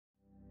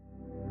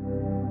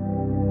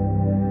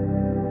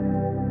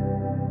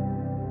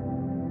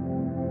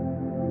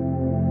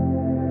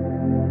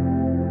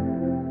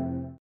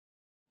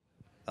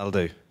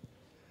That'll do.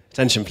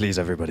 Attention please,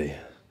 everybody.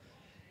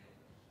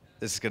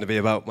 This is going to be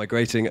about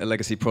migrating a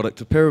legacy product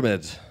to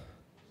Pyramid.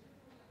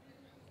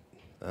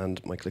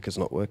 And my clicker's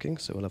not working,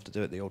 so we'll have to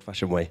do it the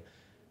old-fashioned way.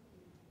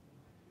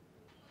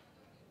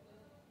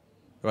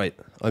 Right,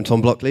 I'm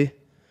Tom Blockley.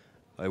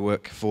 I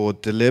work for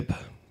Delib.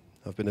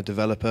 I've been a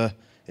developer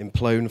in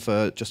Plone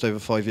for just over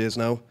 5 years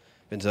now.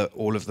 Been to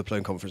all of the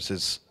Plone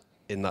conferences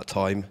in that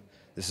time.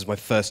 This is my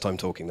first time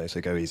talking though,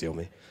 so go easy on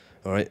me.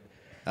 All right.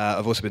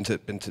 I've also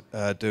been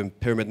doing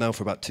Pyramid now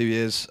for about 2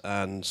 years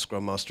and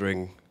Scrum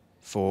Mastering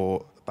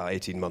for about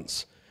 18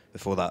 months.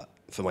 Before that,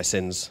 for my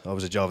sins, I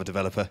was a Java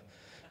developer.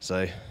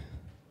 So,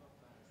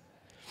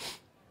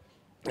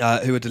 who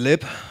are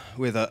Delib?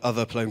 We're the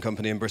other Plone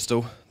company in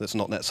Bristol that's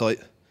not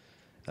NetSite.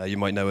 You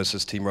might know us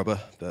as Team Rubber,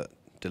 but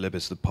Delib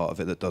is the part of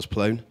it that does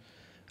Plone.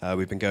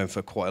 We've been going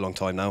for quite a long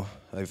time now,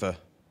 over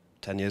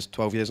 10 years,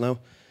 12 years now.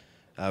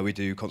 We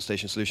do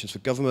consultation solutions for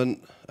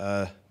government.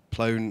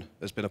 Plone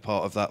has been a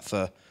part of that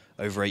for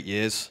over 8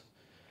 years.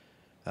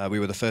 We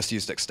were the first to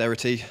use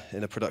Dexterity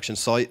in a production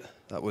site.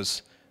 That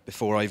was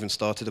before I even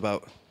started,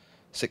 about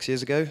 6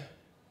 years ago.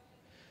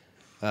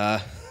 Yeah,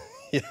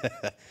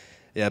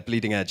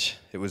 bleeding edge.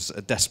 It was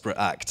a desperate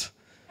act.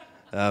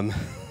 And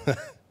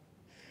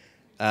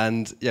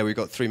yeah, we've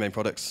got 3 main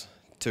products,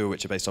 2 of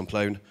which are based on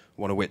Plone,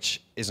 1 of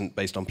which isn't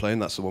based on Plone.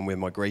 That's the one we're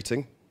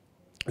migrating.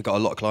 We've got a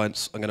lot of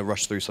clients. I'm going to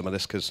rush through some of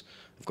this because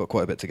I've got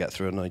quite a bit to get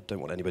through and I don't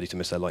want anybody to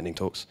miss their lightning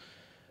talks.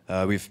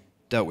 We've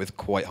dealt with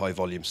quite high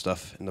volume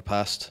stuff in the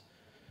past.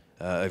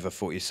 Over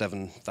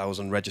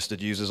 47,000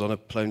 registered users on a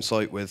Plone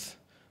site with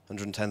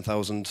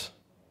 110,000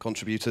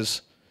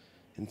 contributors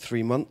in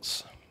 3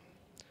 months.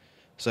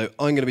 So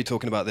I'm going to be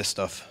talking about this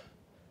stuff.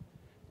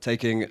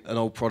 Taking an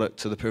old product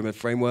to the Pyramid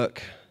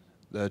framework,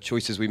 the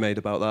choices we made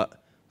about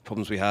that,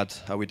 problems we had,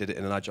 how we did it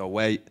in an agile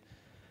way.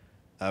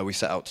 We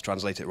set out to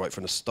translate it right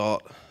from the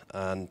start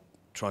and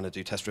trying to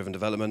do test-driven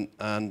development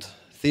and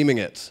theming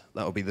it.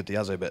 That will be the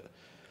Diazo bit.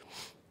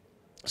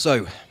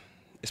 So,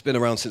 it's been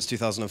around since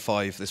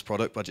 2005, this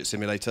product, Budget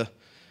Simulator.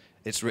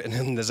 It's written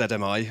in the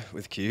ZMI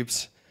with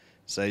cubes,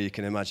 so you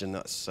can imagine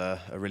that's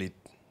a really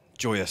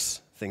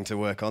joyous thing to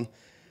work on.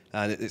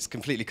 And it's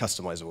completely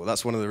customizable.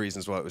 That's one of the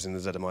reasons why it was in the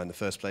ZMI in the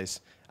first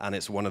place, and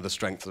it's one of the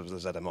strengths of the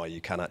ZMI.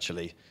 You can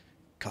actually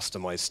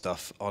customize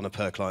stuff on a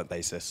per-client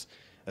basis,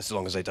 as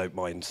long as they don't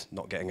mind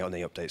not getting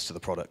any updates to the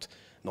product.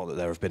 Not that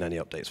there have been any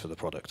updates for the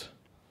product.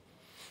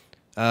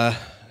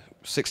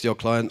 60-odd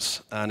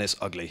clients, and it's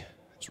ugly.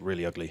 It's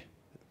really ugly.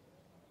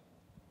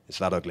 It's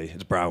that ugly.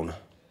 It's brown.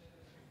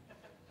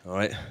 All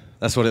right?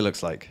 That's what it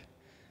looks like.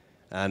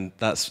 And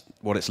that's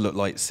what it's looked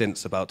like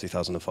since about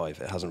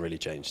 2005. It hasn't really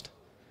changed.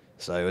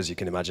 So as you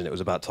can imagine, it was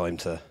about time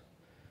to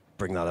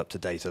bring that up to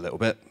date a little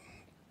bit.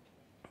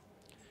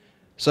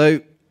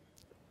 So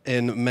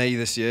in May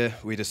this year,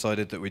 we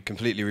decided that we'd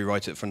completely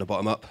rewrite it from the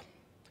bottom up.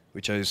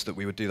 We chose that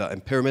we would do that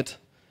in Pyramid.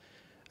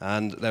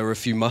 And there were a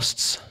few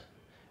musts.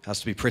 It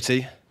has to be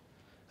pretty,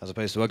 as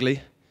opposed to ugly.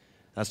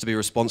 It has to be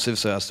responsive,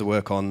 so it has to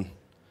work on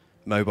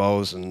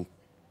mobiles and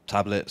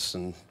tablets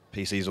and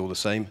PCs all the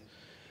same.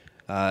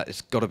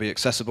 It's got to be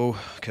accessible,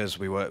 because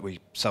we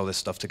sell this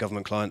stuff to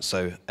government clients,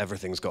 so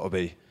everything's got to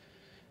be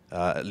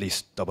at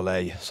least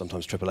AA,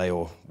 sometimes AAA,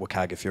 or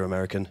WCAG if you're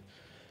American.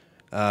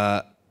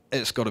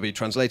 It's got to be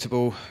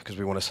translatable, because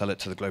we want to sell it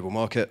to the global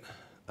market,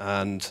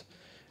 and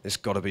it's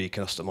got to be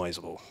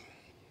customizable.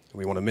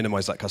 We want to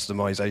minimize that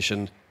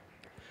customization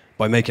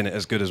by making it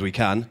as good as we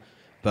can,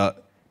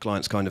 but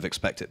clients kind of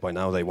expect it by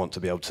now. They want to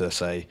be able to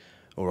say,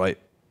 all right,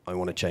 I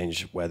want to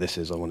change where this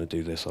is, I want to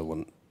do this, I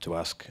want to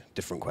ask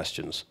different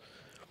questions.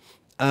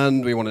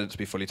 And we wanted it to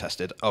be fully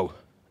tested. Oh,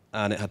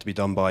 and it had to be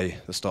done by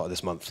the start of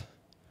this month,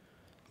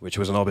 which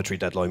was an arbitrary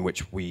deadline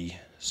which we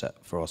set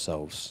for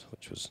ourselves,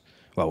 which was,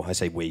 well, I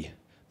say we,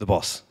 the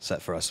boss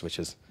set for us, which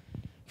is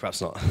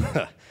perhaps not.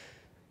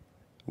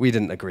 We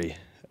didn't agree.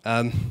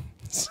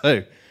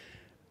 So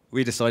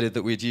we decided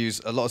that we'd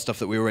use a lot of stuff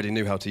that we already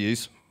knew how to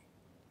use.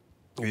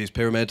 We use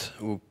Pyramid,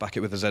 we'll back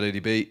it with a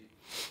ZODB.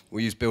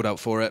 We'll use build out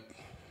for it.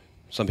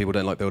 Some people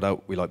don't like build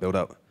out, we like build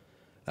out.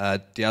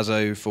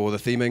 Diazo for the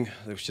theming,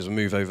 which is a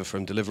move over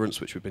from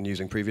Deliverance, which we've been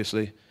using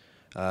previously.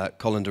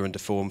 Colander and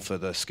Deform for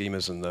the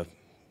schemas and the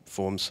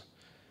forms.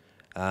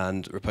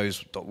 And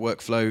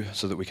repose.workflow,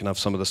 so that we can have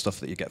some of the stuff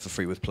that you get for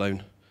free with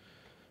Plone.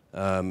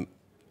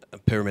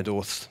 Pyramid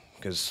auth,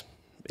 because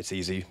it's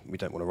easy. We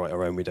don't want to write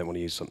our own, we don't want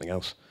to use something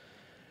else.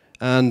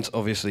 And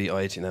obviously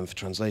I18M for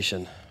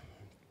translation.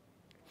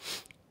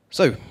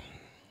 So,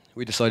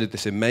 we decided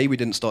this in May. We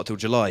didn't start till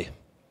July.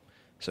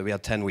 So we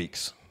had 10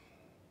 weeks.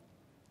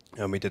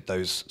 And we did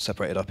those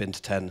separated up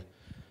into 10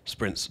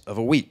 sprints of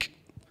a week.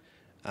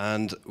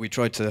 And we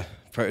tried to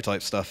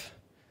prototype stuff,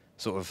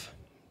 sort of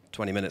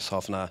 20 minutes,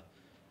 half an hour,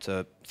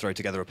 to throw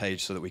together a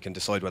page so that we can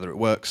decide whether it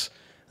works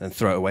and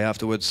throw it away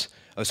afterwards.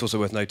 It's also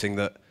worth noting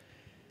that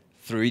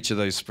through each of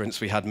those sprints,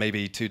 we had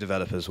maybe 2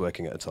 developers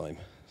working at a time.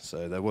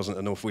 So there wasn't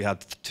enough. We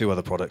had 2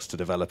 other products to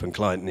develop and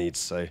client needs.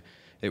 So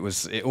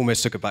It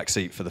almost took a back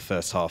seat for the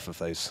first half of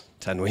those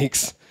 10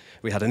 weeks.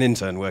 We had an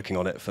intern working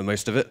on it for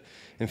most of it,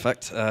 in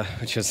fact,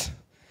 which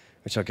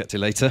I'll get to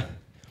later.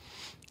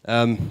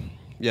 Yeah,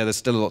 there's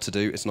still a lot to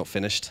do. It's not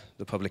finished.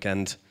 The public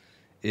end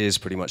is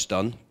pretty much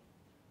done.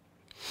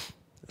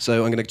 So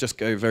I'm going to just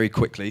go very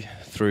quickly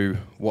through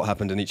what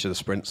happened in each of the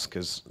sprints,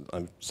 because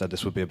I said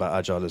this would be about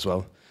Agile as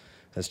well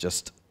as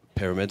just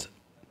pyramid.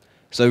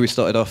 So we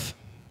started off,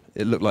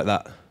 it looked like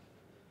that.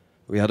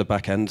 We had a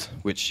back end,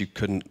 which you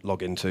couldn't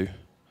log into.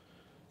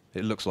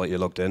 It looks like you're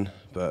logged in,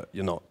 but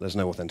you're not. There's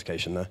no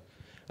authentication there.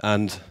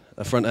 And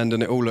a front end,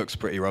 and it all looks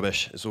pretty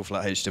rubbish. It's all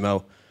flat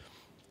HTML.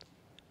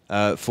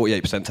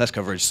 48% test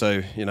coverage,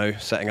 so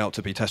setting out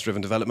to be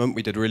test-driven development,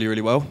 we did really,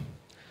 really well.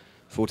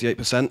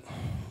 48%,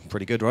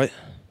 pretty good, right?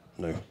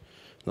 No,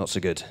 not so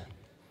good.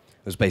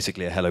 It was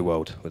basically a hello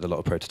world with a lot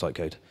of prototype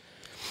code.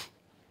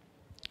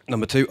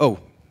 Number 2,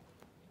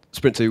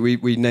 sprint 2,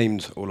 we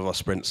named all of our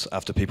sprints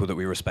after people that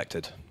we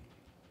respected.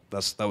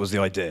 That was the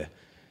idea.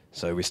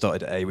 So we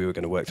started at A, we were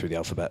going to work through the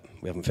alphabet.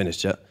 We haven't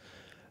finished yet.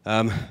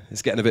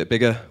 It's getting a bit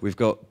bigger. We've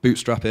got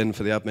Bootstrap in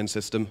for the admin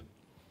system.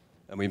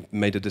 And we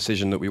made a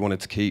decision that we wanted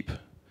to keep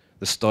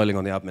the styling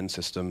on the admin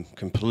system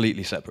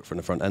completely separate from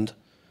the front end.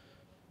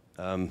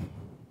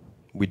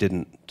 We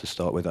didn't to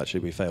start with,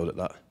 actually. We failed at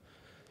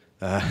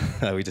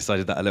that. We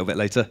decided that a little bit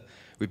later.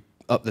 We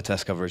upped the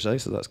test coverage, though,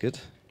 so that's good.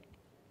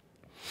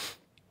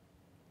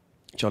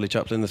 Charlie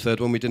Chaplin, the third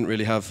one, we didn't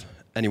really have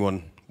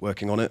anyone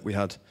working on it. We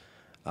had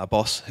our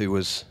boss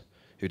who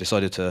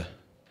decided to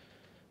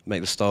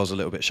make the stars a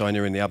little bit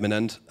shinier in the admin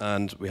end,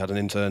 and we had an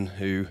intern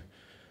who,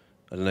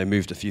 I don't know,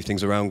 moved a few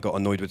things around, got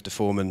annoyed with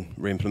Deform and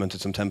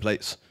re-implemented some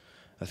templates,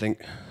 I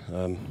think.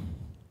 Number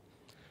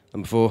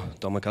 4,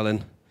 Don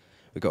McCullin.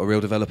 We got a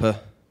real developer.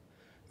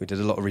 We did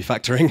a lot of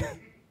refactoring.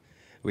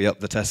 We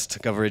upped the test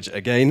coverage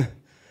again,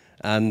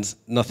 and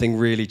nothing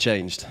really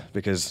changed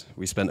because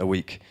we spent a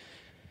week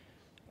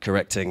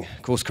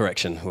course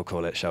correction, we'll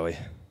call it, shall we?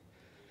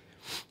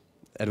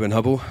 Edwin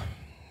Hubble.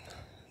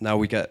 Now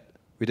we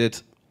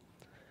did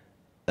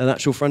an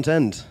actual front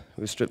end.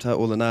 We've stripped out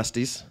all the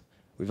nasties.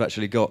 We've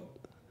actually got,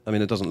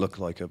 it doesn't look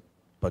like a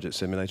budget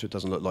simulator. It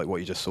doesn't look like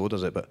what you just saw,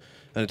 does it?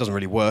 And it doesn't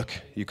really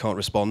work. You can't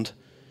respond.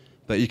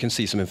 But you can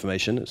see some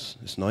information.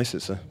 It's nice.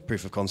 It's a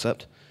proof of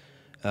concept.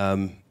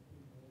 And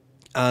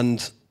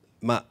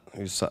Matt,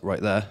 who's sat right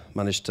there,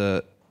 managed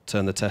to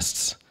turn the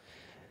tests.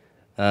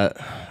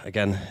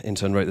 Again,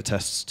 intern wrote the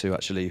tests to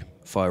actually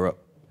fire up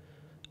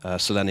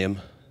Selenium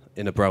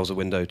in a browser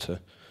window to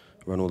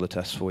run all the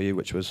tests for you,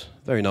 which was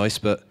very nice.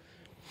 But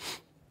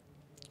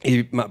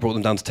Matt brought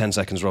them down to 10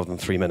 seconds rather than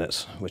 3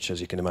 minutes, which, as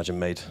you can imagine,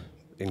 made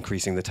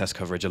increasing the test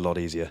coverage a lot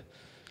easier.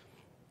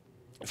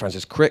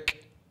 Francis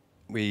Crick,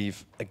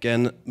 we've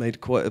again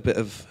made quite a bit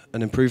of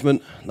an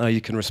improvement. Now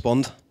you can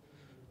respond.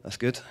 That's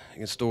good. You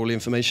can store all the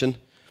information.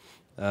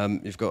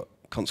 You've got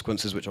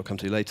consequences, which I'll come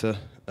to later.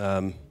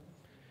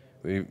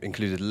 We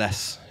included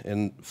less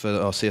for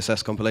our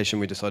CSS compilation.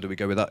 We decided we'd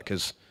go with that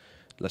because,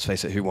 let's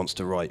face it, who wants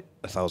to write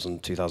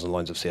 1,000, 2,000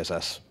 lines of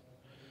CSS?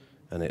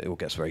 And it all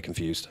gets very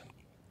confused.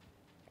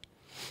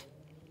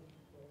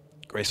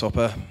 Grace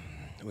Hopper,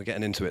 we're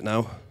getting into it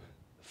now.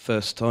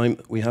 First time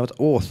we had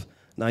auth.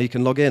 Now you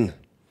can log in.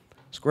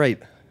 It's great.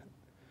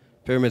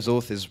 Pyramid's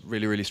auth is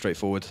really, really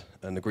straightforward,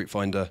 and the group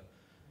finder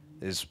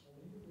is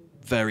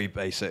very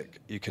basic.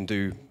 You can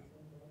do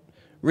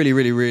really,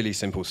 really, really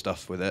simple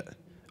stuff with it,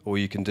 or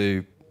you can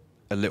do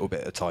a little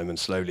bit at a time and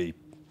slowly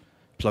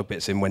plug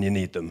bits in when you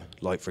need them.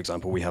 Like, for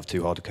example, we have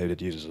 2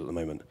 hard-coded users at the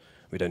moment.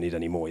 We don't need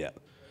any more yet.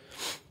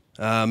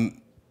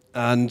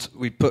 And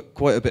we put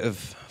quite a bit of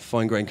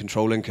fine-grained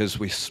control in because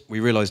we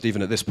realized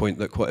even at this point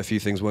that quite a few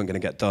things weren't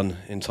going to get done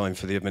in time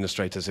for the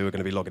administrators who were going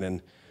to be logging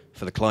in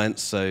for the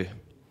clients. So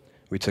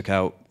we took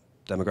out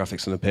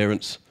demographics and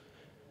appearance.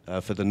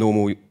 For the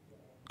normal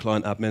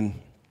client admin,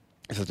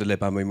 for the lib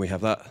admin, we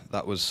have that.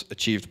 That was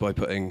achieved by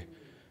putting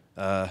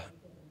a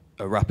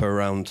wrapper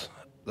around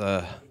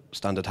the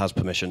standard has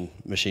permission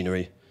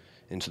machinery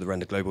into the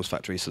render globals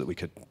factory so that we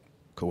could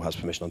call has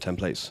permission on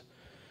templates.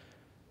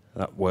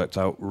 That worked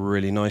out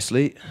really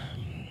nicely.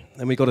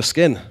 Then we got a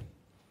skin.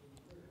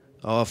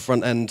 Our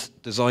front-end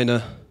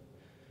designer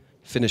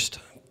finished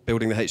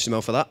building the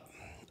HTML for that,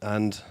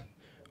 and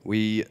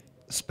we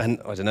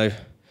spent, I don't know,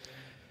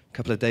 a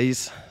couple of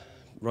days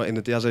writing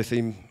the Diazo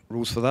theme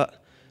rules for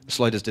that. The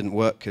sliders didn't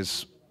work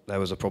because there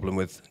was a problem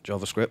with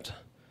JavaScript.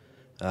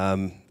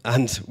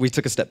 And we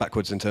took a step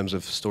backwards in terms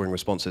of storing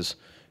responses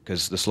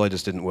because the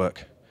sliders didn't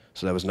work,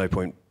 so there was no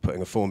point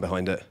putting a form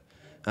behind it.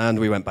 And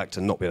we went back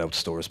to not being able to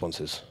store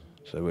responses.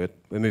 So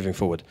we're moving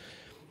forward.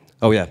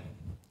 Oh yeah,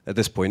 at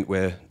this point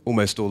we're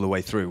almost all the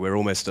way through. We're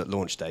almost at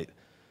launch date.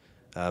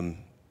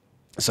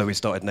 So we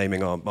started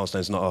naming our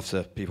milestones not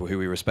after people who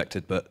we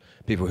respected, but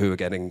people who were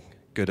getting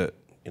good at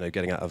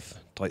getting out of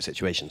tight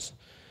situations.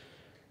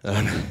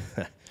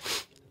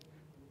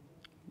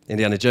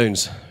 Indiana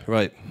Jones,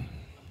 right.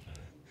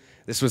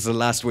 This was the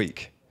last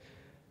week.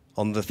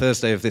 On the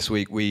Thursday of this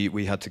week,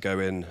 we had to go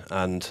in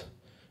and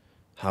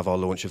have our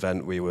launch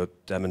event. We were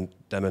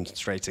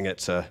demonstrating it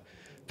to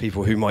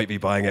people who might be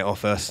buying it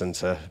off us and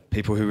to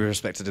people who we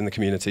respected in the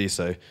community.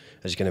 So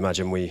as you can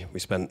imagine, we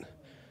spent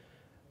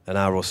an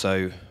hour or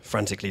so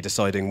frantically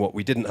deciding what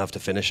we didn't have to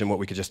finish and what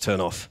we could just turn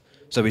off.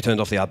 So we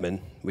turned off the admin.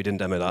 We didn't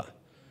demo that.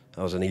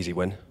 That was an easy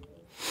win.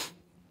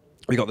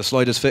 We got the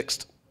sliders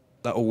fixed.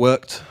 That all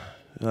worked.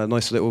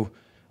 Nice little,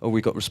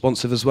 we got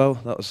responsive as well.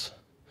 That was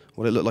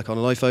what it looked like on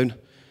an iPhone.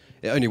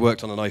 It only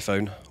worked on an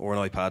iPhone or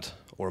an iPad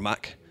or a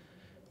Mac.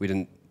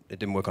 It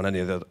didn't work on any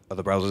of the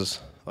other browsers.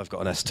 I've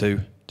got an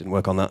S2, didn't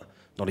work on that,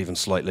 not even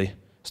slightly,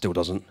 still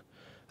doesn't.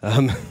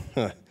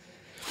 But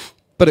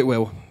it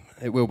will.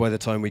 It will by the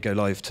time we go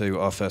live to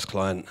our first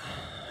client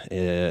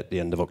at the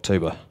end of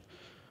October.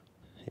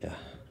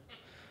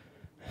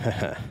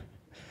 Yeah.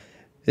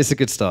 It's a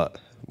good start.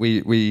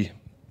 We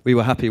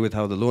were happy with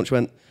how the launch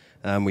went,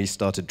 and we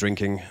started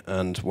drinking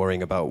and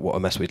worrying about what a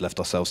mess we'd left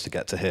ourselves to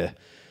get to here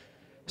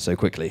so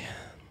quickly.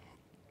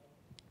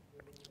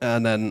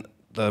 And then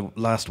the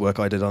last work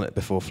I did on it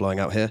before flying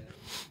out here,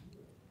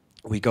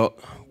 we got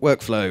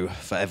workflow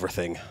for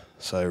everything.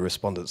 So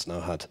respondents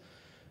now had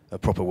a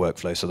proper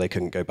workflow, so they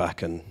couldn't go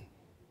back and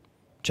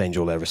change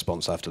all their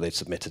response after they'd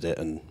submitted it,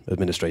 and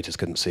administrators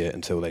couldn't see it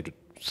until they'd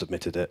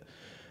submitted it.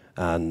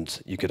 And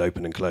you could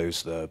open and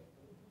close the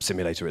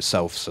simulator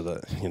itself so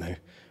that,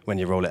 when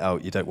you roll it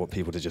out, you don't want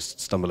people to just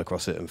stumble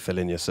across it and fill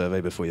in your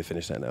survey before you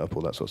finish setting it up,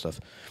 all that sort of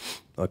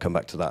stuff. I'll come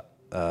back to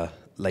that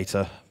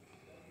later.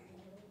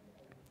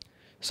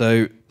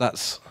 So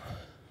that's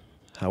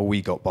how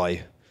we got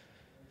by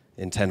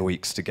in 10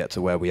 weeks to get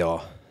to where we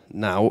are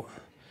now.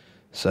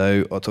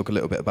 So I'll talk a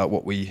little bit about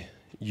what we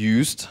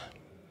used.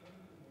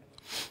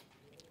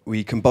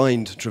 We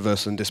combined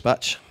traversal and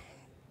dispatch.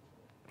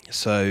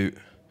 So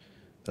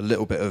a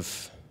little bit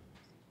of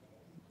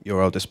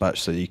URL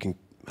dispatch so you can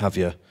have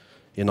your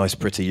nice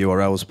pretty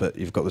URLs, but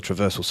you've got the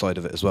traversal side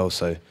of it as well,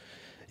 so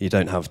you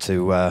don't have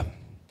to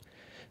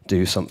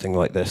do something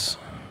like this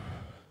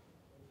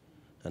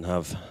and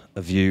have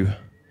a view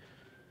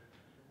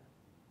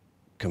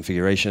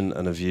configuration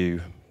and a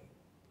view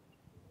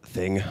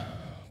thing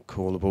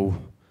callable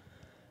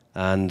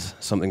and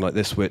something like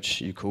this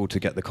which you call to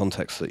get the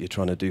context that you're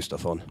trying to do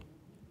stuff on.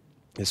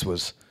 This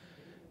was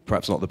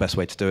perhaps not the best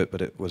way to do it,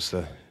 but it was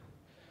the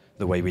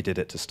way we did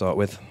it to start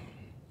with.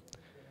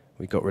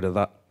 We got rid of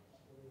that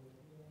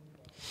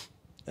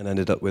and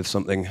ended up with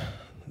something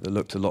that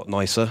looked a lot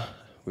nicer.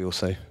 We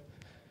also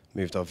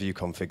moved our view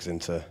configs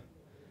into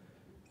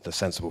the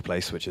sensible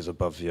place, which is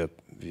above your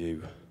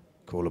view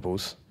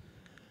callables.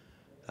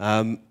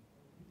 And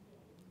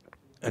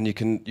you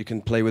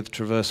can play with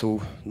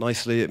traversal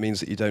nicely. It means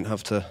that you don't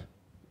actually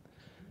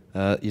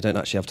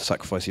have to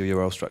sacrifice your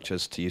URL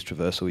structures to use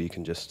traversal. You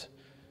can just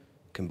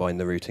combine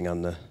the routing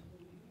and the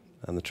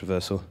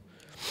traversal.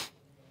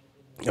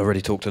 I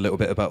already talked a little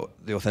bit about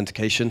the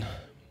authentication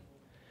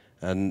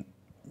and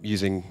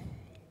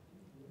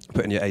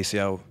putting your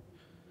ACL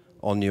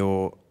on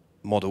your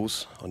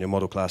models, on your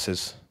model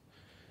classes,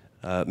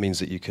 means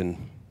that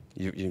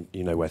you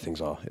know where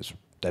things are. It's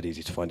dead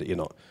easy to find it. You're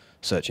not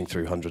searching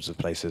through hundreds of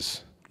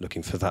places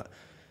looking for that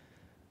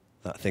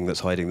thing that's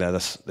hiding there.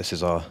 This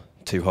is our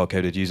 2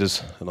 hard-coded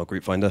users and our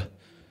group finder.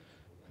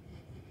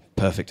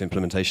 Perfect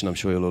implementation, I'm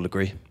sure you'll all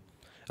agree.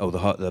 Oh,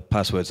 the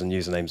passwords and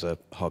usernames are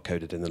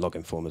hard-coded in the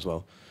login form as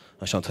well.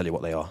 I shan't tell you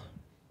what they are.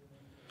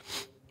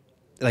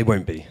 They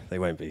won't be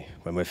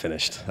when we're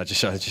finished. I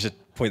should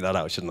point that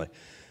out, shouldn't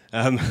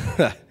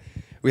I?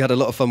 We had a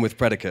lot of fun with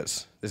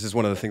predicates. This is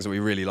one of the things that we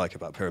really like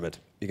about Pyramid.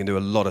 You can do a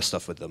lot of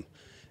stuff with them.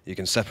 You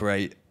can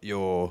separate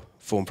your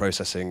form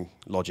processing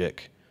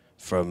logic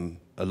from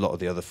a lot of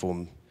the other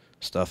form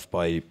stuff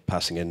by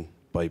setting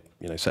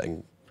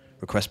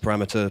request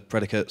parameter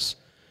predicates.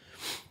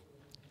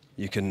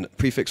 You can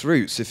prefix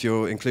routes if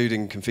you're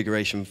including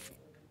configuration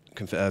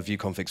view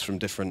configs from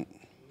different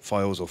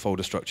files or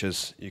folder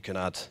structures. You can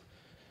add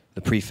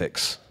the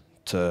prefix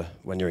to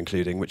when you're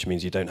including, which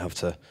means you don't have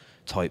to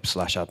type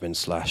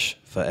 /admin/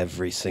 for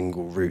every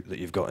single route that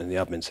you've got in the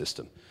admin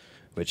system,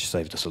 which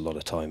saved us a lot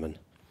of time.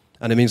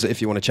 And it means that if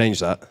you want to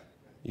change that,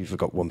 you've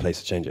got one place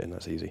to change it in.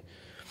 That's easy.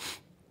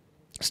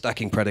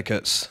 Stacking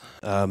predicates,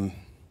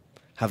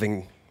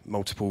 having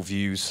multiple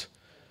views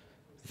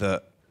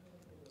that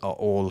are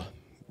all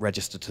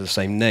registered to the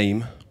same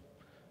name,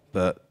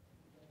 but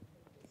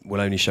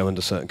will only show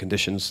under certain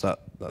conditions.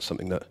 That's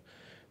something that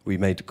we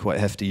made quite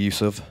hefty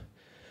use of.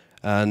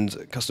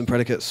 And custom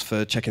predicates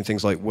for checking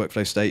things like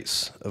workflow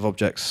states of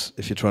objects.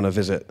 If you're trying to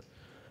visit,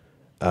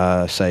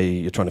 say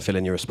you're trying to fill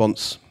in your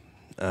response,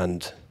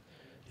 and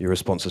your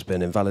response has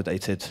been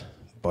invalidated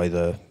by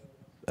the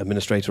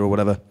administrator or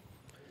whatever,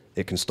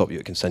 it can stop you.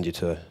 It can send you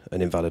to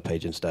an invalid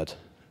page instead.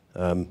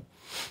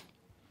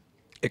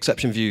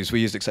 Exception views. We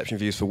used exception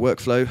views for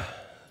workflow.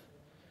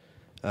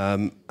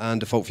 And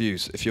default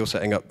views. If you're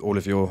setting up all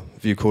of your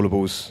view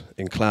callables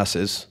in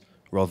classes,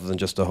 rather than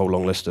just a whole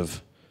long list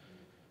of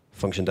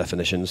function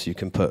definitions, you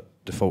can put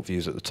default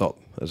views at the top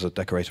as a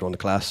decorator on the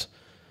class,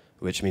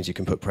 which means you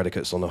can put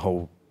predicates on a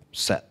whole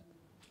set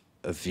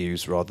of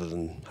views rather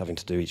than having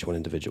to do each one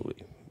individually.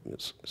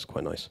 It's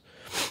quite nice.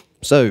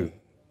 So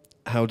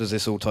how does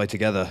this all tie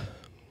together?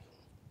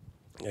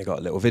 I got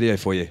a little video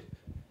for you.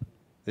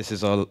 This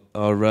is our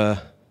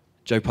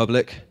Joe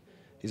Public.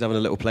 He's having a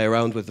little play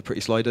around with the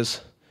pretty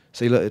sliders.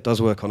 See, look, it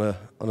does work on an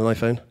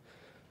iPhone.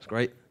 It's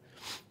great.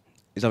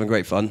 He's having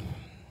great fun,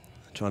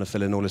 trying to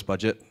fill in all his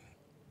budget.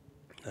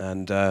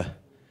 And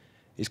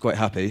he's quite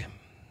happy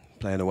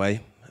playing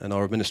away. And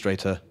our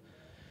administrator,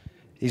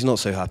 he's not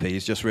so happy.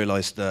 He's just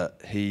realized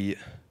that he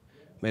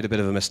made a bit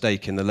of a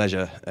mistake in the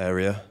leisure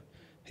area.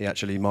 He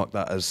actually marked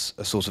that as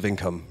a source of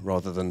income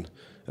rather than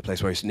a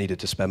place where he needed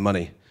to spend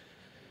money.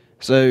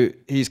 So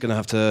he's going to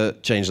have to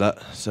change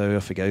that. So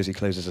off he goes. He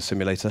closes the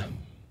simulator.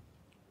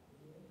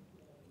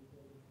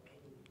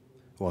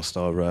 Whilst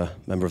our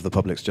member of the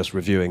public's just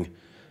reviewing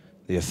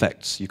the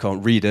effects. You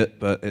can't read it,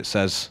 but it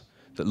says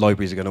that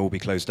libraries are going to all be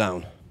closed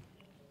down.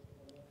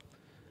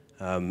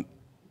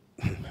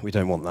 We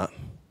don't want that.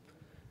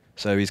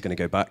 So he's going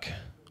to go back.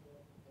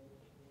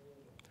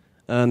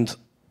 And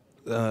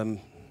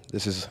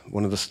this is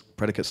one of the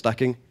predicate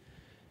stacking.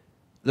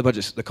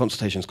 The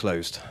consultation's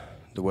closed.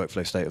 The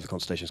workflow state of the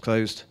consultation's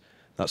closed.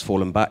 That's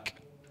fallen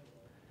back.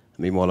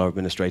 Meanwhile, our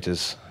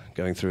administrator's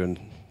going through and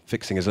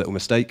fixing his little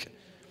mistake.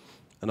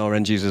 And our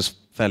end user's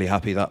fairly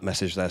happy. That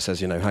message there says,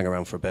 hang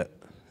around for a bit.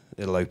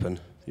 It'll open.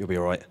 You'll be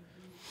all right.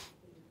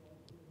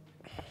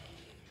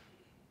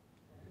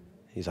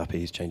 He's happy.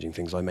 He's changing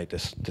things. I made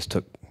this. This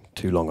took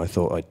too long. I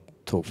thought I'd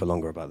talk for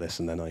longer about this,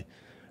 and then I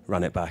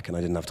ran it back, and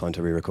I didn't have time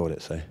to re-record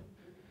it.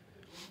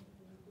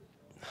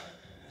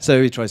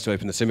 So he tries to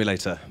open the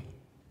simulator.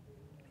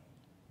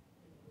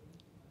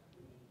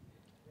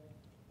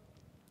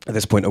 At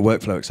this point, a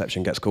workflow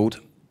exception gets called,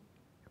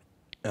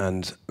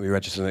 and we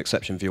register an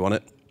exception view on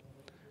it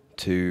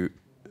to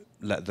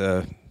let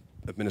the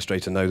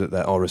administrator know that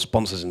there are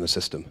responses in the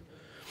system.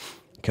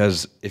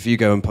 Because if you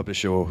go and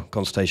publish your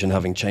consultation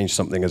having changed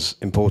something as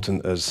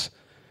important as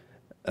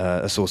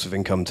a source of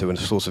income to a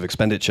source of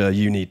expenditure,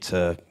 you need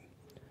to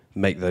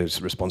make those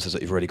responses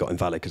that you've already got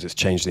invalid because it's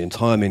changed the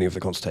entire meaning of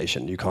the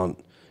consultation. You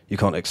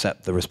can't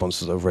accept the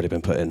responses that have already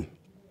been put in.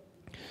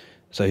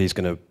 So he's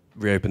going to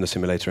reopen the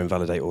simulator and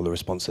validate all the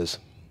responses.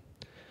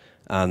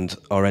 And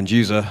our end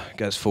user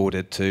gets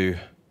forwarded to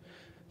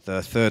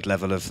the third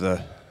level of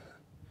the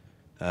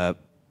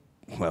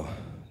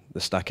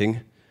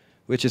stacking,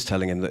 which is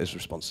telling him that his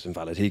response is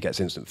invalid. He gets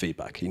instant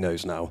feedback. He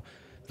knows now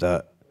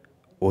that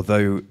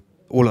although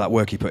all of that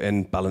work he put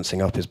in,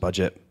 balancing up his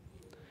budget,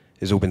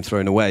 has all been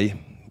thrown away,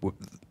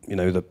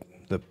 the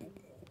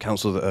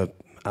council that are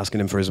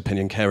asking him for his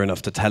opinion care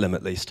enough to tell him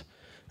at least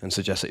and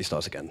suggest that he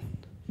starts again.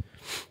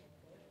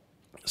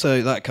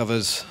 So that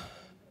covers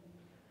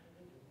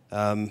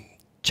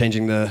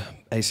changing the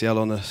ACL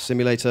on a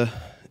simulator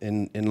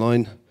in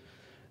line,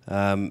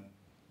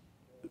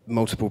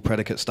 multiple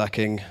predicate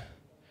stacking,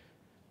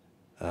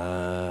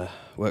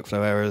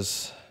 workflow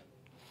errors,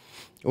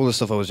 all the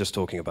stuff I was just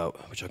talking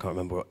about, which I can't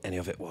remember what any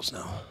of it was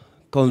now.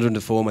 Colander and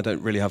deform, I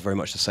don't really have very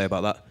much to say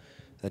about that.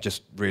 They're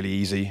just really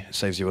easy. It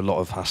saves you a lot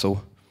of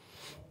hassle.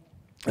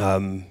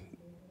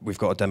 We've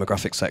got a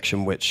demographics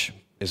section, which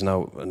is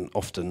now and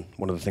often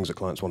one of the things that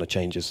clients want to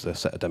change is the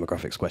set of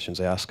demographics questions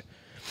they ask.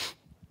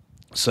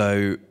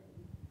 So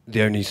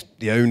the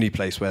only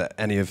place where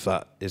any of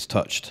that is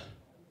touched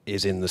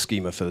is in the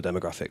schema for the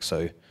demographics.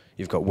 So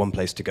you've got one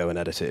place to go and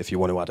edit it. If you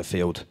want to add a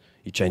field,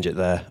 you change it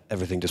there.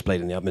 Everything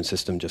displayed in the admin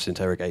system just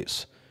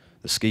interrogates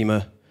the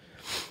schema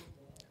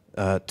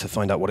to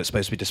find out what it's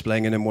supposed to be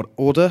displaying and in what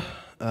order.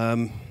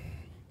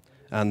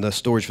 And the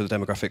storage for the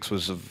demographics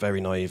was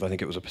very naive. I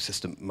think it was a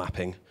persistent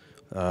mapping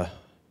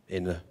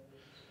in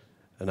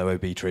an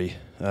OOB tree.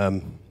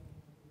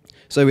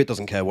 So it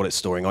doesn't care what it's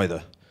storing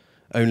either.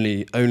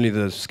 Only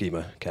the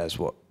schema cares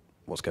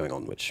what's going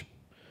on, which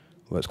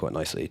works quite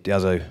nicely.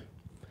 Diazo,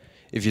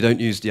 if you don't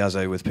use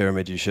Diazo with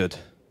Pyramid, you should,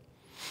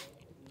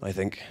 I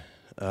think.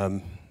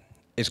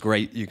 It's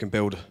great. You can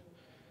build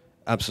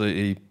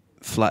absolutely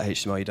flat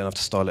HTML. You don't have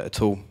to style it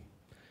at all.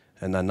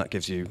 And then that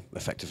gives you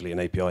effectively an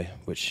API,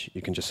 which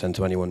you can just send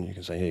to anyone. You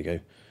can say, here you go,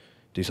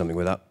 do something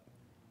with that.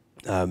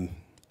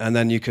 And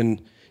then you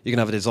can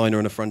have a designer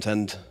and a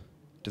front-end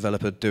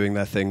developer doing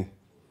their thing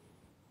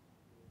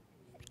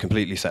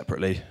completely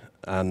separately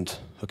and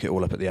hook it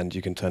all up at the end.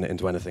 You can turn it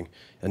into anything.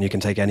 And you can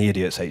take any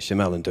idiot's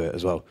HTML and do it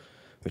as well,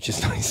 which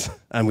is nice.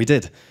 And we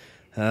did.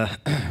 Oh,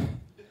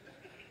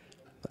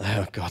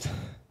 God.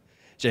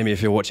 Jamie,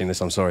 if you're watching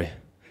this, I'm sorry.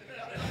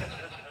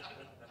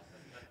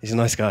 He's a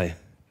nice guy.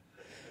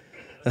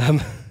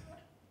 And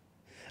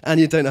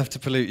you don't have to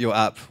pollute your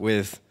app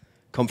with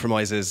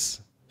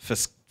compromises for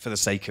the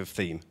sake of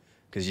theme,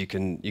 because you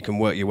can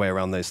work your way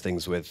around those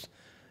things with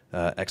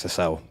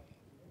XSL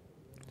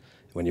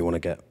when you want to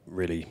get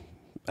really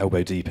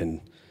elbow deep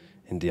in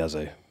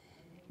Diazo.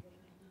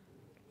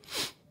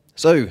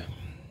 So,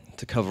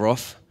 to cover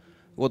off,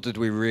 what did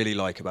we really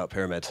like about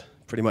Pyramid?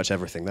 Pretty much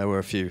everything. There were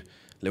a few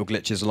little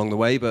glitches along the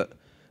way, but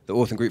the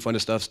auth and group finder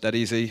stuff's dead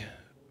easy.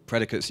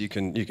 Predicates, you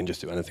can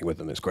just do anything with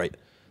them. It's great.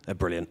 They're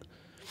brilliant.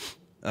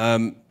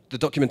 The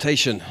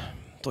documentation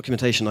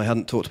I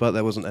hadn't talked about.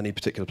 There wasn't any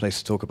particular place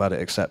to talk about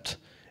it except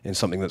in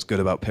something that's good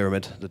about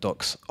Pyramid, the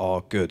docs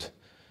are good.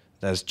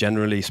 There's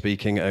generally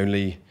speaking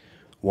only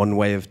one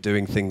way of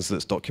doing things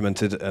that's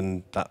documented,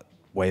 and that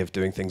way of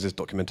doing things is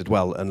documented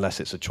well, unless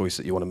it's a choice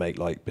that you want to make,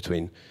 like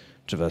between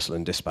traversal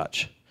and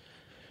dispatch.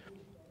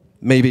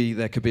 Maybe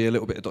there could be a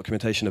little bit of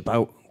documentation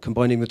about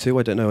combining the two.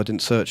 I don't know, I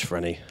didn't search for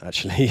any,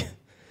 actually.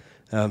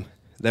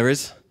 There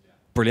is.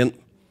 Brilliant.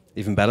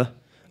 Even better.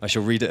 I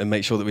shall read it and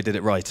make sure that we did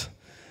it right.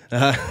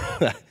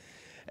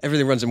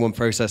 Everything runs in one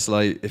process.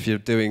 Like if you're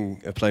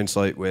doing a clone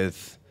site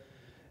with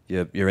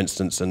your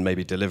instance and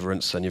maybe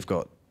deliverance, and you've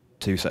got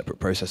two separate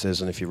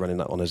processes, and if you're running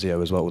that on a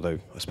ZO as well, although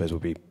I suppose we'll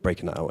be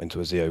breaking that out into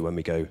a ZO when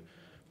we go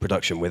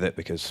production with it,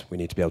 because we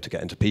need to be able to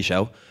get into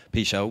P-shell.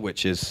 P-shell,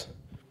 which is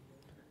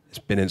it's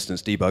bin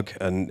instance debug,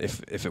 and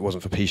if it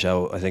wasn't for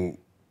P-shell, I think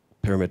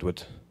Pyramid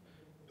would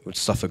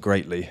suffer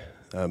greatly,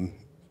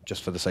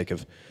 just for the sake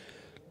of,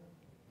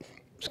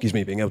 excuse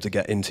me, being able to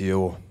get into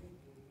your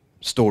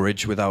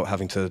storage without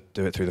having to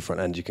do it through the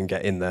front end. You can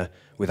get in there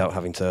without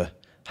having to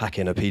hack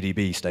in a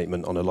PDB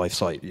statement on a live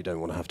site. You don't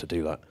want to have to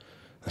do that.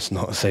 That's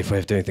not a safe way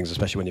of doing things,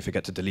 especially when you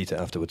forget to delete it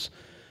afterwards.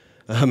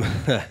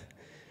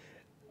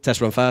 Test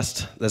run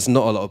fast. There's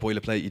not a lot of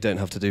boilerplate. You don't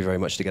have to do very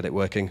much to get it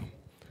working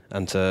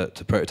and to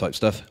prototype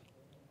stuff.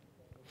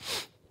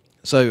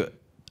 So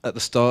at the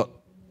start,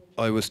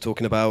 I was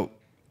talking about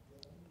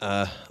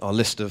our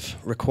list of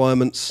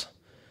requirements.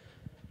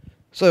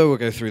 So we'll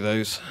go through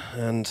those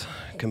and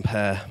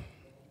compare.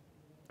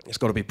 It's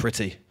got to be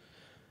pretty.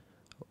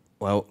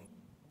 Well,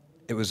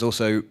 it was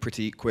also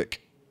pretty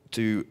quick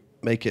to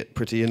make it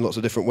pretty in lots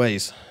of different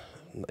ways,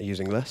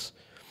 using less.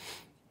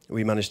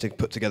 We managed to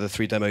put together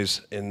 3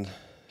 demos in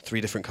 3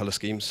 different color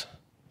schemes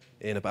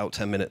in about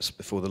 10 minutes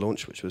before the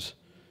launch, which was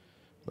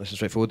nice and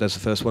straightforward. There's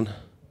the first one.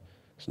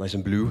 It's nice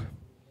and blue.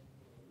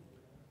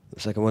 The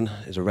second one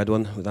is a red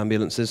one with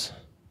ambulances.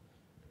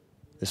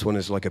 This one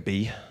is like a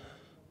bee.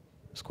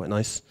 It's quite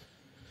nice.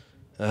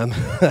 I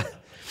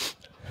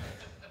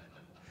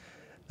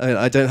mean,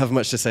 I don't have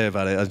much to say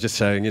about it. I'm just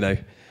showing, you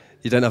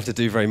don't have to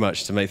do very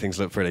much to make things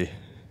look pretty.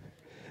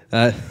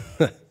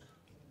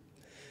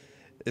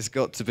 It's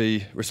got to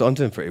be, I'm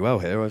doing pretty well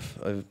here.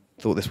 I've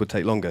thought this would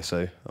take longer,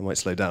 so I might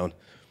slow down.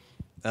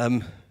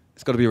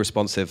 It's got to be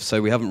responsive,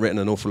 so we haven't written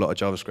an awful lot of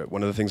JavaScript.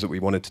 One of the things that we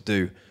wanted to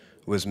do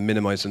was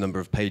minimize the number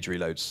of page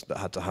reloads that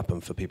had to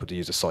happen for people to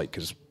use a site,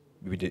 because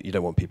you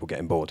don't want people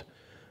getting bored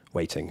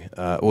waiting.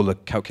 All the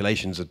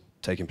calculations are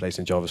taking place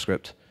in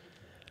JavaScript.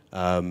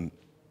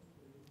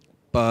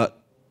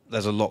 But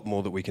there's a lot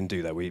more that we can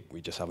do there. We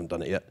just haven't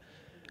done it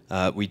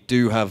yet. We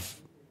do have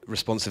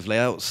responsive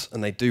layouts,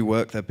 and they do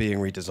work. They're being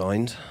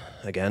redesigned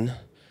again.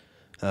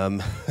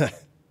 And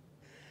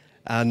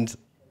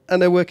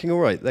they're working all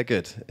right. They're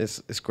good.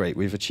 It's great.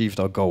 We've achieved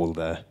our goal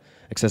there.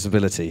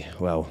 Accessibility,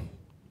 well,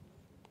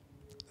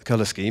 the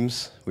color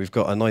schemes. We've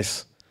got a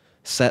nice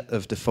set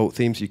of default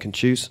themes you can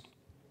choose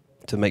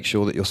to make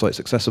sure that your site's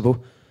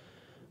accessible.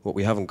 What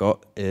we haven't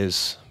got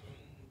is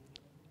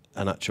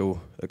an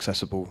actual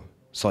accessible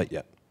site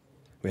yet.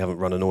 We haven't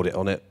run an audit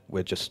on it.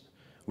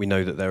 We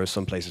know that there are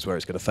some places where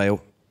it's going to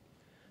fail,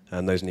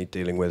 and those need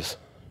dealing with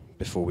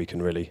before we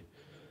can really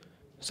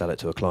sell it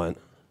to a client.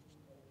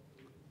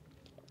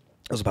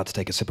 I was about to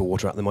take a sip of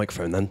water out of the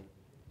microphone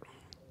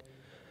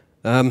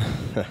then.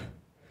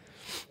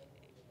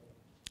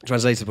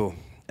 Translatable.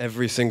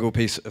 Every single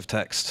piece of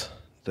text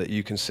that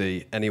you can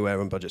see anywhere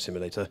on Budget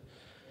Simulator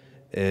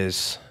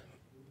is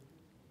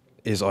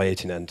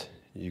I-18N.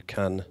 You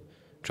can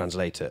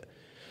translate it.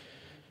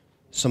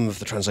 Some of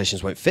the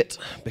translations won't fit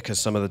because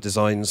some of the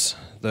designs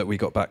that we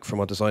got back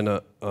from our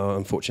designer are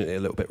unfortunately a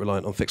little bit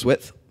reliant on fixed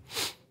width.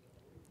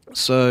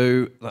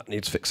 So that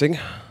needs fixing.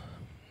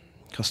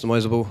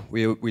 Customizable.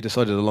 We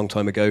decided a long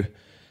time ago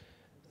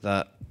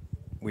that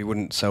we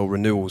wouldn't sell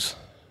renewals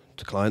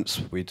to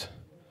clients. We'd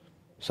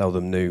sell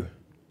them new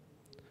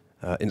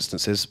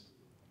instances,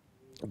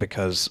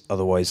 because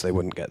otherwise they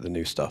wouldn't get the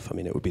new stuff. I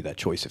mean, it would be their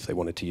choice if they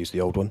wanted to use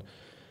the old one.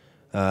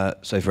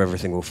 So for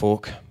everything we'll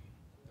fork.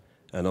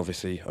 And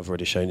obviously, I've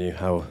already shown you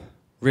how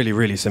really,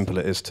 really simple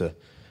it is to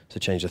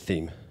change a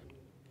theme.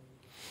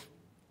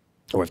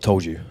 Or I've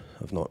told you.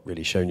 I've not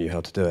really shown you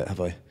how to do it,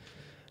 have I?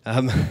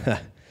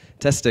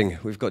 Testing.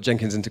 We've got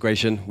Jenkins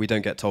integration. We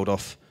don't get told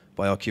off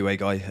by our QA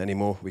guy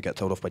anymore. We get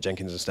told off by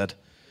Jenkins instead,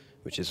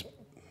 which is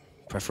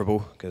preferable,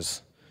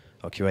 because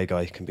our QA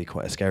guy can be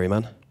quite a scary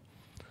man.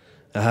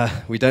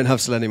 We don't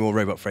have Selenium or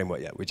Robot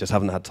Framework yet. We just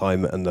haven't had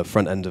time, and the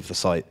front end of the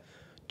site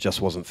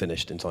just wasn't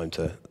finished in time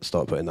to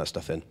start putting that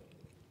stuff in.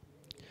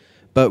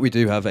 But we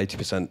do have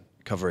 80%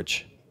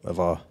 coverage of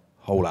our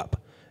whole app.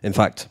 In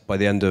fact, by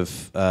the end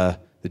of the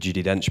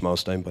GD-Dench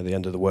milestone, by the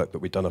end of the work that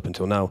we've done up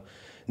until now,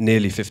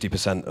 nearly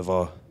 50% of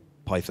our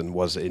Python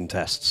was in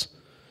tests,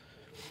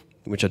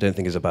 which I don't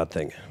think is a bad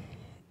thing.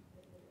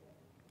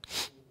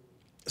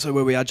 So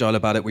were we agile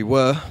about it? We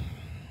were.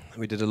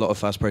 We did a lot of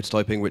fast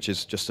prototyping, which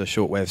is just a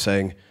short way of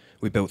saying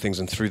we built things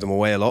and threw them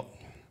away a lot.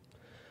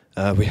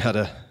 We had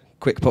a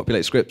quick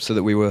populate script so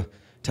that we were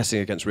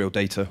testing against real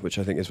data, which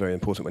I think is very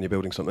important when you're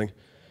building something.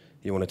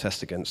 You want to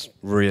test against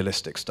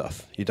realistic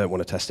stuff. You don't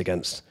want to test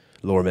against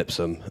lorem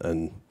ipsum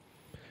and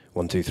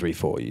 1, 2, 3,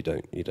 4. You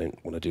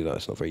don't want to do that.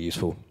 It's not very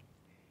useful.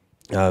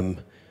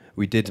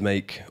 We did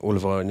make all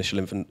of our initial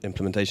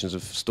implementations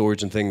of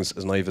storage and things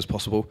as naive as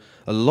possible.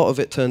 A lot of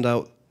it turned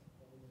out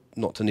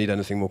not to need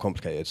anything more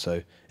complicated,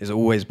 so it's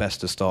always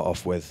best to start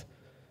off with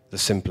the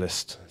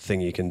simplest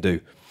thing you can do.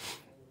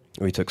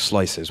 We took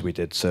slices, we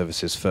did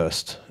services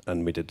first,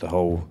 and we did the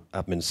whole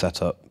admin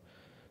setup,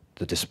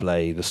 the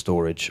display, the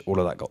storage, all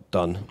of that got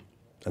done,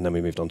 and then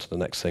we moved on to the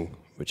next thing,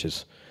 which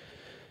is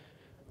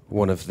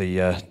one of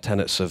the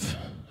tenets of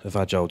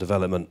agile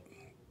development.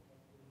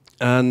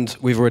 And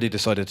we've already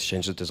decided to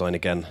change the design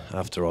again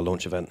after our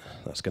launch event.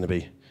 That's going to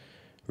be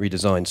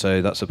redesigned,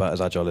 so that's about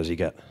as agile as you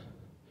get.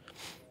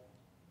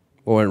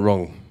 What went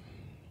wrong?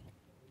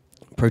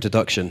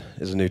 Protoduction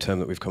is a new term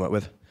that we've come up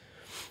with.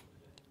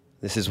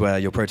 This is where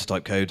your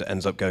prototype code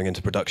ends up going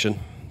into production,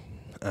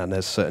 and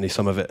there's certainly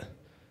some of it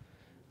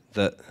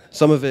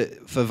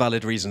for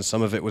valid reasons.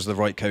 Some of it was the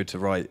right code to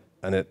write,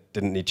 and it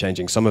didn't need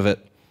changing. Some of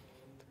it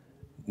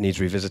needs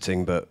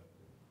revisiting, but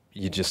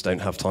you just don't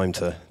have time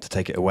to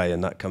take it away,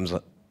 and that comes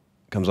up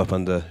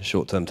under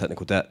short-term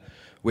technical debt,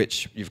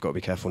 which you've got to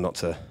be careful not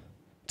to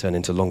turn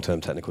into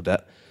long-term technical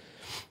debt.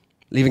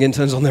 Leaving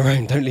interns on their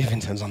own. Don't leave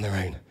interns on their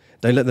own.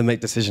 Don't let them make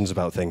decisions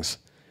about things.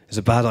 It's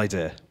a bad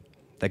idea.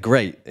 They're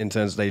great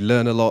interns. They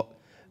learn a lot,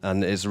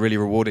 and it's really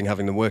rewarding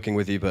having them working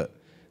with you, but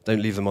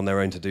don't leave them on their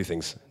own to do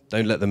things.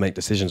 Don't let them make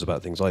decisions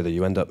about things either.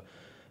 You end up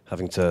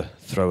having to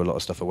throw a lot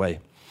of stuff away.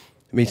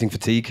 Meeting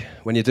fatigue.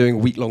 When you're doing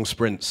week-long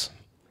sprints,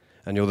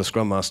 and you're the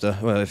Scrum Master,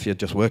 well, if you're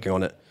just working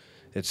on it,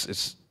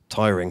 it's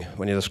tiring.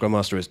 When you're the Scrum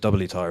Master, it's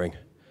doubly tiring.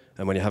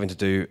 And when you're having to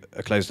do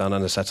a close down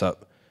and a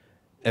setup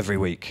every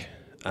week,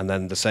 and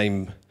then the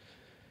same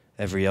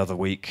every other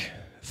week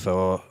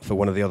for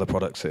one of the other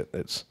products,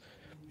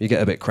 you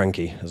get a bit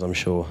cranky, as I'm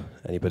sure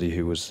anybody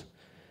who was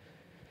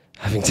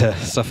having to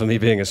suffer me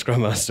being a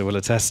Scrum Master will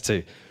attest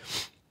to.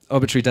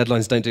 Arbitrary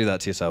deadlines, don't do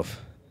that to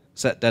yourself.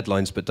 Set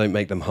deadlines, but don't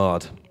make them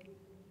hard.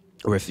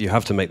 Or if you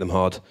have to make them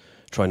hard,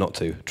 try not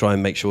to. Try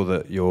and make sure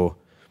that your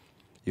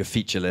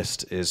feature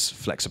list is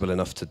flexible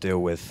enough to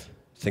deal with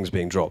things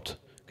being dropped.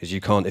 Because you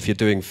can't, if you're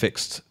doing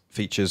fixed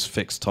features,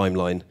 fixed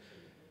timeline,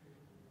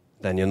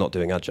 then you're not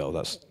doing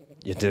agile.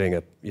 You're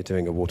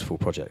doing a waterfall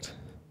project.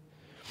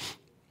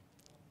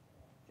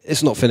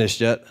 It's not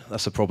finished yet.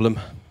 That's a problem.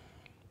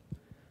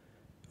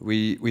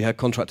 We had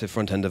contracted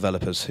front-end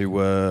developers who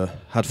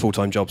had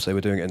full-time jobs. They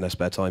were doing it in their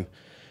spare time.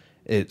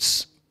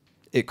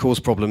 It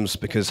caused problems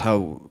because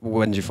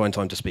when do you find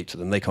time to speak to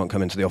them? They can't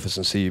come into the office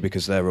and see you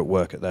because they're at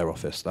work at their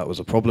office. That was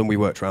a problem. We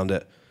worked around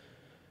it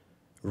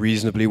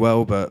reasonably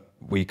well, but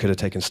we could have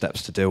taken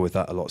steps to deal with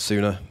that a lot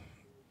sooner,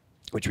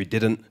 which we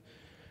didn't.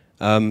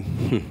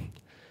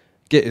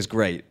 Git is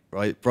great,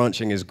 right?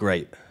 Branching is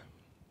great.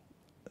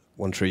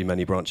 One tree,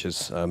 many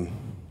branches.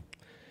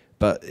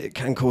 But it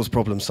can cause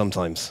problems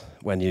sometimes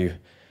when you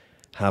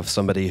have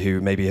somebody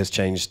who maybe has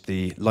changed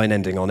the line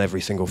ending on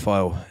every single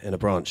file in a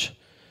branch,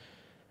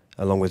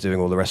 along with doing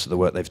all the rest of the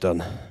work they've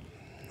done.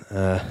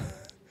 And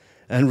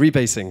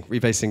rebasing.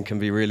 Rebasing can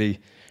be really,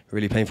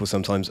 really painful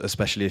sometimes,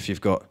 especially if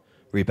you've got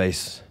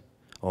rebase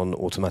on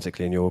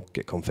automatically in your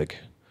Git config.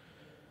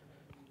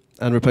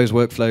 And repose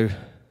workflow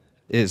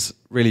is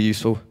really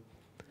useful.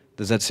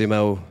 The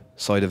ZCML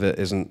side of it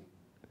isn't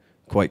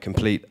quite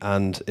complete,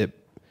 and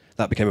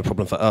that became a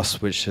problem for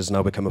us, which has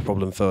now become a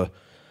problem for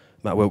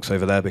Matt Wilkes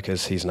over there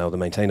because he's now the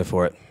maintainer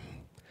for it.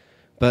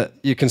 But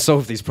you can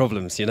solve these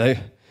problems, you know?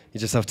 You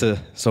just have to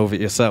solve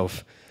it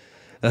yourself.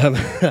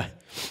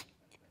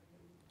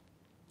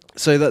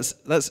 So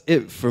that's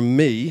it from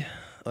me.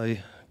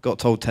 I got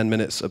told 10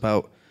 minutes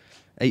about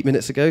 8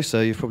 minutes ago,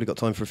 so you've probably got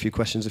time for a few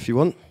questions if you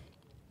want.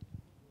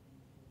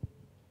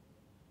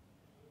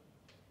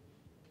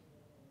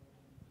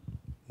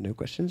 No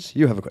questions?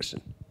 You have a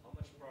question. How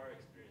much prior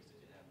experience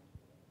did you have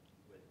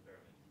with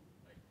Pyramid,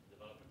 like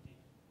development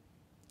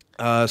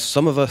team?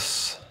 Some of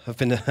us have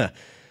been...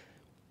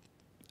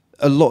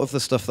 A lot of the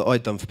stuff that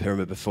I'd done for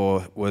Pyramid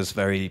before was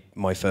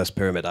my first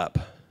Pyramid app.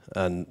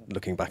 And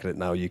looking back at it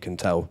now, you can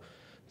tell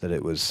that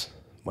it was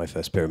my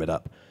first Pyramid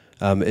app.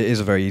 It is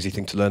a very easy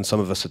thing to learn. Some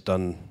of us had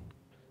done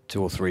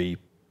 2 or 3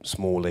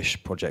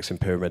 smallish projects in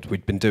Pyramid.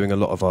 We'd been doing a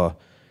lot of our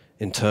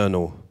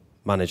internal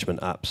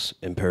management apps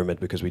in Pyramid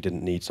because we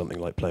didn't need something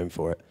like Plone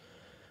for it.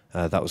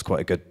 That was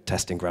quite a good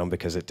testing ground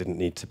because it didn't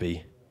need to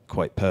be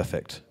quite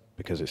perfect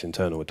because it's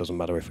internal. It doesn't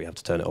matter if we have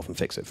to turn it off and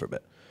fix it for a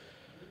bit.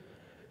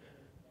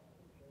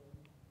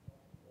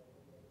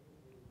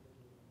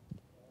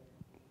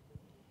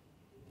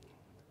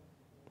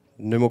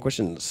 No more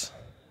questions?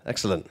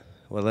 Excellent.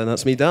 Well, then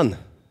that's me done.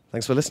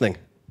 Thanks for listening.